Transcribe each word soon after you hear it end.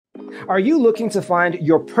Are you looking to find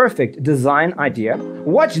your perfect design idea?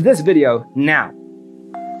 Watch this video now.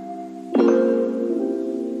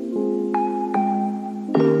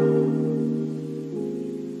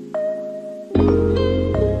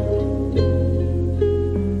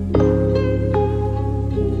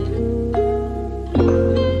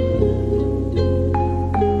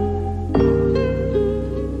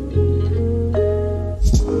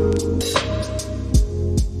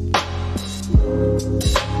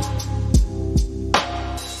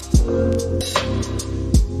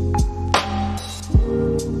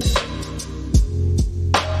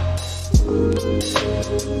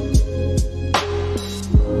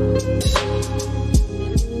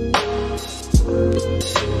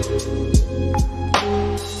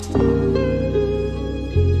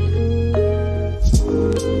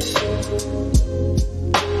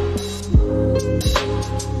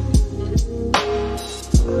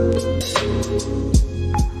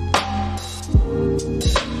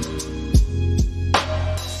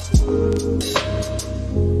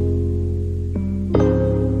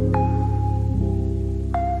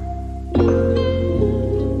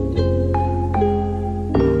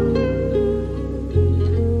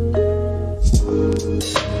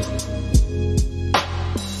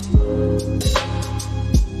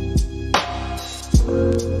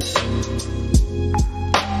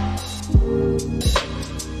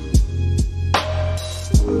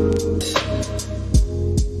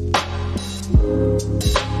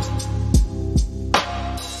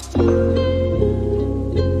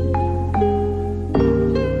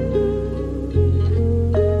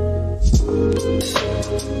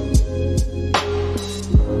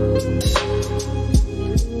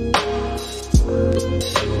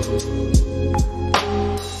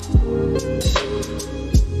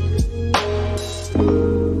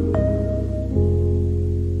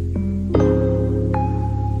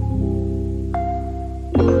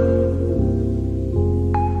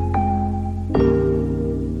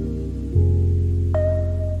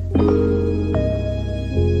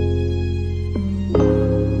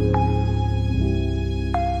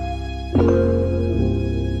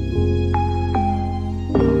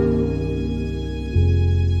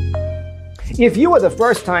 If you are the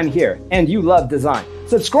first time here and you love design,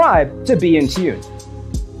 subscribe to Be in Tune.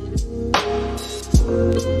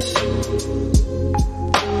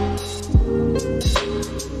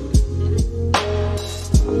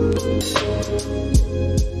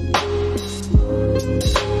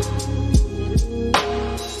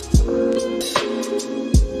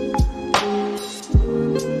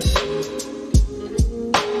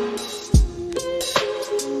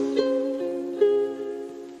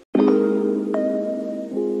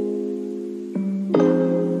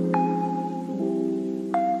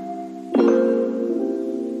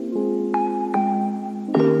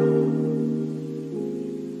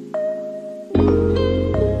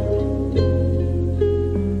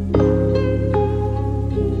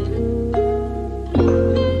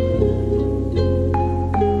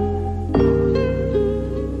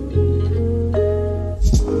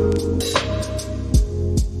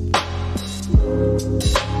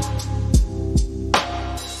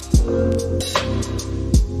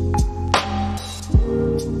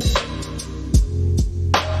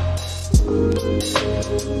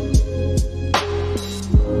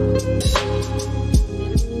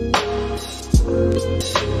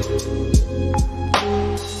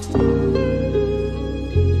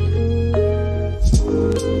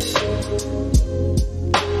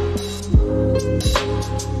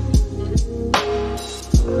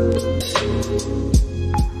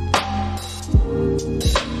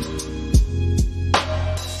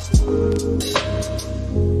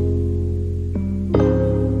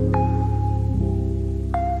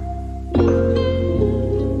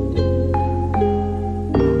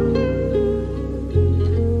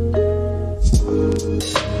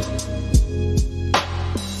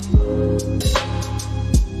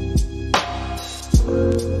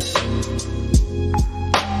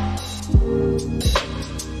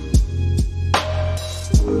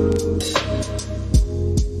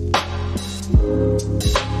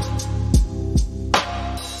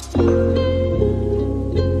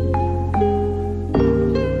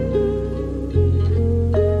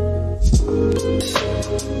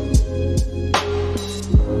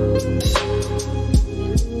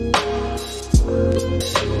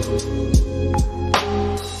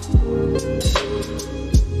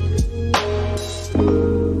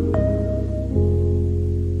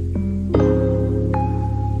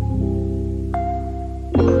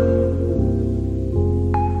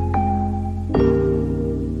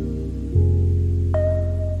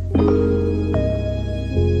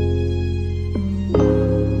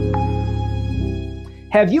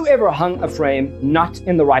 Have you ever hung a frame not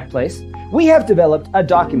in the right place? We have developed a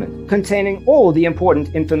document containing all the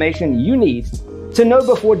important information you need to know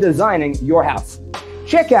before designing your house.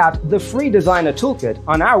 Check out the free designer toolkit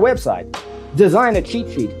on our website,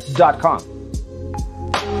 designercheatsheet.com.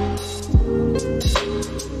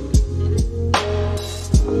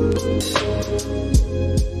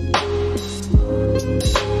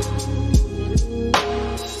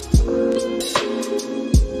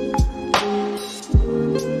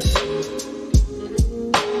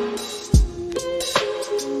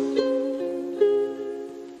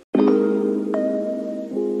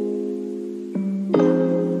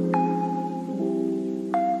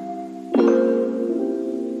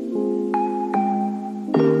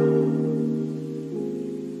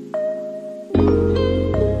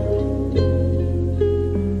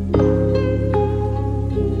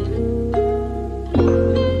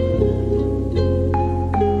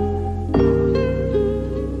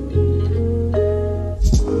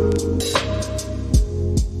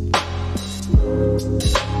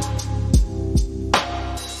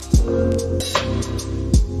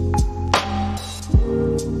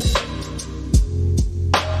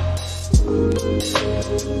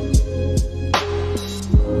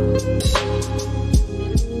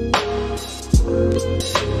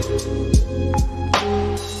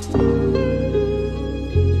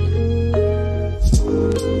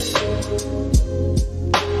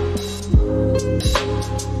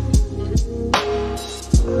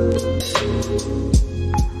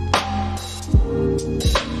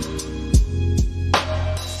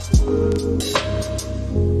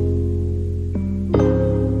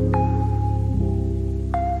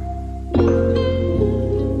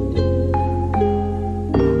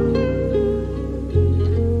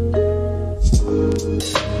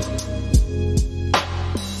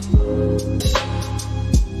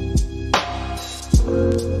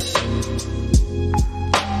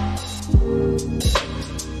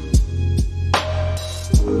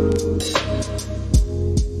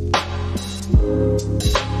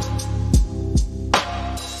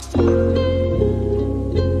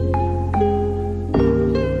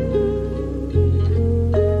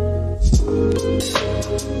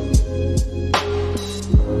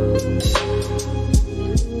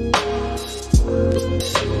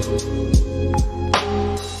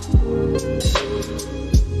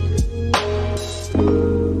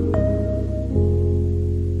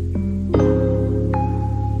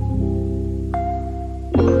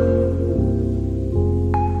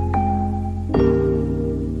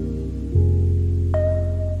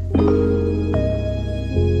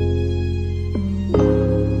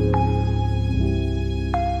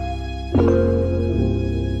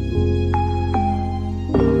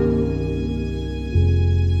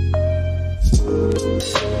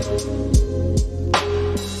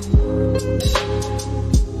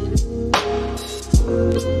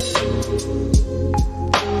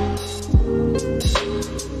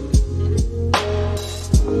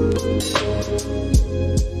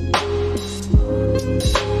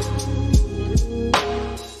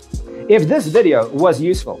 If this video was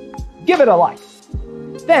useful, give it a like.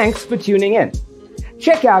 Thanks for tuning in.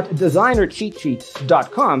 Check out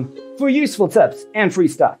designercheatsheet.com for useful tips and free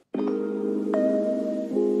stuff.